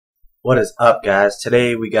What is up, guys?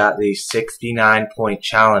 Today we got the 69-point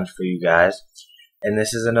challenge for you guys, and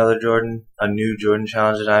this is a new Jordan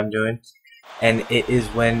challenge that I'm doing, and it is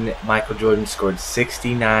when Michael Jordan scored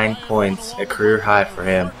 69 points, a career high for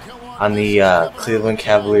him, on the Cleveland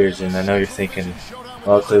Cavaliers. And I know you're thinking,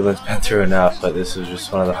 well, Cleveland's been through enough, but this was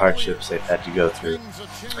just one of the hardships they've had to go through.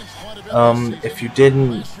 If you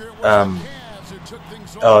didn't, and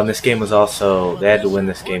this game was also, they had to win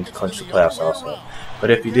this game to clinch the playoffs also. But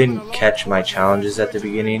if you didn't catch my challenges at the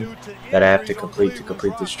beginning that I have to complete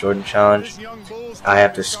this Jordan challenge, I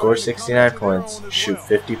have to score 69 points, shoot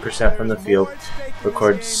 50% from the field,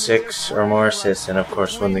 record 6 or more assists, and of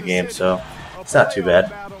course win the game. So it's not too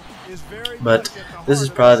bad. But this is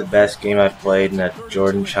probably the best game I've played in a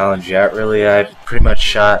Jordan challenge yet. Really, I've pretty much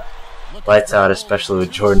shot lights out, especially with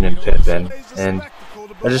Jordan and Pippen. And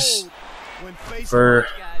I just, for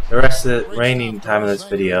the rest of the remaining time of this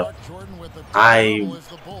video, I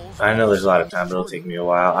know there's a lot of time, but it'll take me a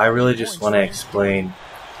while. I really just want to explain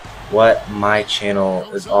what my channel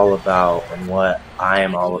is all about and what I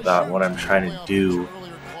am all about and what I'm trying to do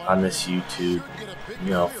on this YouTube,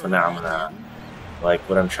 phenomenon. Like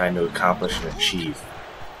what I'm trying to accomplish and achieve.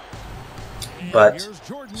 But,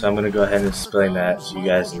 so I'm going to go ahead and explain that to you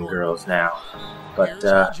guys and girls now. But,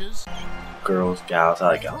 girls, gals, I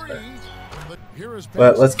like gals better.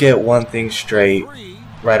 But let's get one thing straight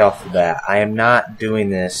right off the bat. I am not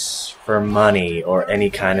doing this for money or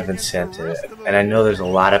any kind of incentive. And I know there's a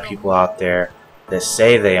lot of people out there that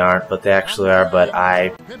say they aren't, but they actually are. But I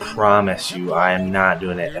promise you, I am not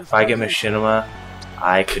doing it. If I get machinima,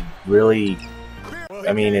 I could really,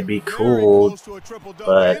 it'd be cool,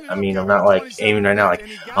 but I'm not like aiming right now like,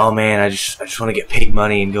 oh man, I just want to get paid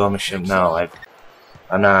money and go on machinima. No,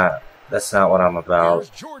 I'm not. That's not what I'm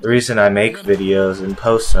about. The reason I make videos and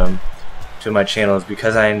post them to my channel is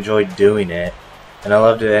because I enjoy doing it, and I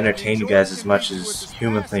love to entertain you guys as much as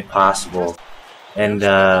humanly possible. And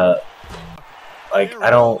I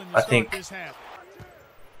think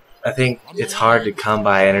it's hard to come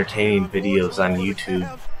by entertaining videos on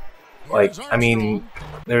YouTube.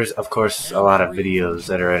 There's of course a lot of videos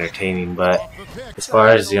that are entertaining, but as far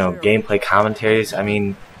as gameplay commentaries,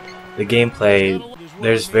 the gameplay,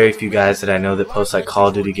 there's very few guys that I know that post like Call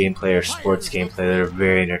of Duty gameplay or sports gameplay that are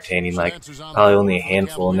very entertaining. Like probably only a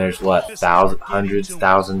handful, and there's what, hundreds,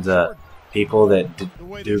 thousands of people that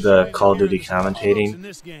do the Call of Duty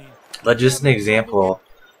commentating. But just an example,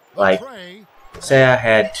 like say I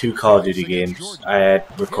had 2 Call of Duty games I had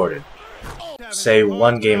recorded. Say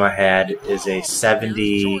one game I had is a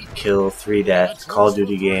 70 kill 3 death Call of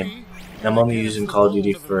Duty game. And I'm only using Call of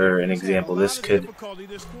Duty for an example. This could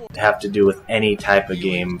have to do with any type of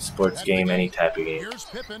game, sports game, any type of game.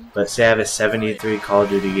 But say I have a 73 Call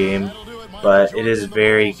of Duty game, but it is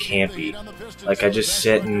very campy. Like I just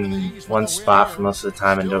sit in one spot for most of the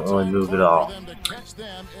time and don't really move at all.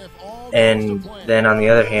 And then on the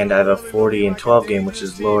other hand, I have a 40 and 12 game, which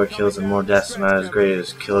is lower kills and more deaths, not as great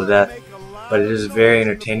as kill to death. But it is very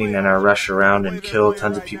entertaining, and I rush around and kill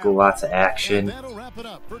tons of people, lots of action.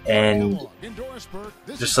 And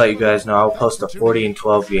just to let you guys know, I'll post a 40 and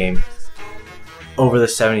 12 game over the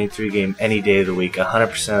 73 game any day of the week.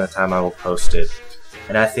 100% of the time I will post it.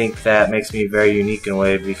 And I think that makes me very unique in a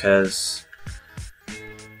way, because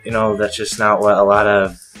that's just not what a lot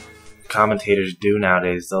of commentators do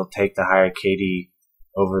nowadays. They'll take the higher KD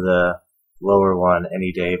over the lower one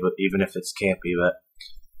any day, but even if it's campy. But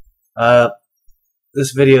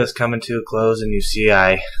this video is coming to a close, and you see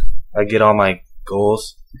I get all my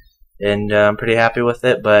goals, and I'm pretty happy with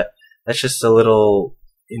it. But that's just a little,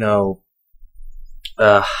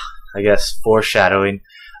 I guess foreshadowing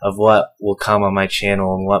of what will come on my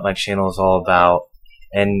channel and what my channel is all about.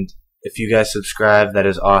 And if you guys subscribe, that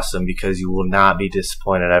is awesome, because you will not be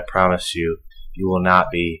disappointed. I promise you, you will not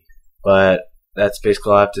be. But that's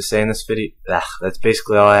basically all I have to say in this video. That's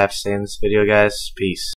basically all I have to say in this video, guys. Peace.